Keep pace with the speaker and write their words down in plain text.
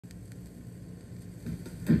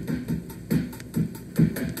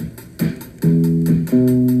Well,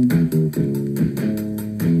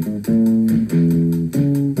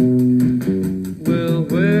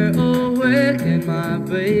 where, oh, where can my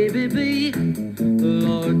baby be? The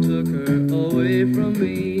Lord took her away from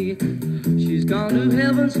me. She's gone to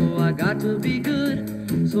heaven, so I got to be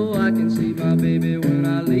good, so I can see my baby when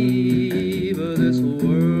I leave this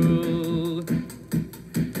world.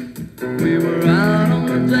 We were out on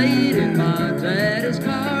a date in my daddy's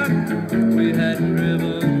car. We hadn't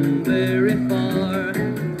driven very far.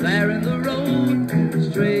 There in the road,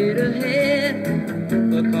 straight ahead,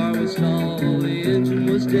 the car was stalled, the engine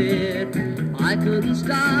was dead. I couldn't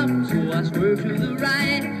stop, so I swerved to the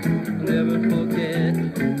right. I'll never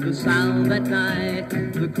forget the sound that night,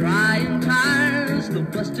 the crying tires, the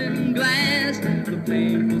busting glass, the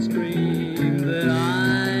painful scream that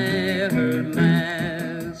I heard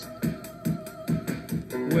last.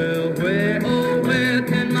 Well, where, oh, where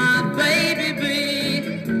can my baby be?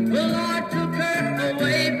 The Lord took her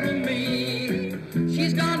away from me.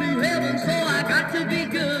 She's gone to heaven, so I got to be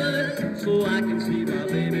good, so I can see my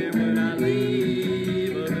baby when I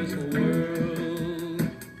leave this world.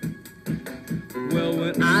 Well,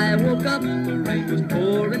 when I woke up, the rain was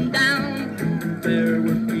pouring down. There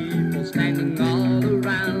were people standing all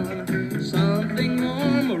around. Something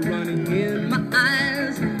warm running in my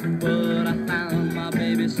eyes, but I found my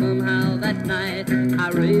baby somehow that night. I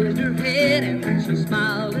raised her head and she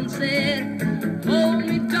smiled and said, "Hold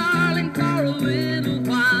me, darling, for a little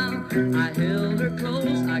while." I held her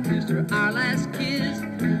close, I kissed her our last kiss.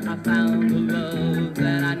 I found the love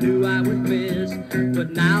that I knew I would miss.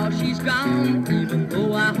 But now she's gone, even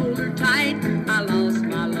though I hold her tight. I lost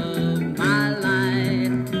my love, my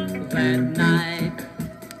life that night.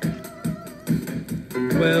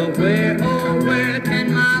 Well, where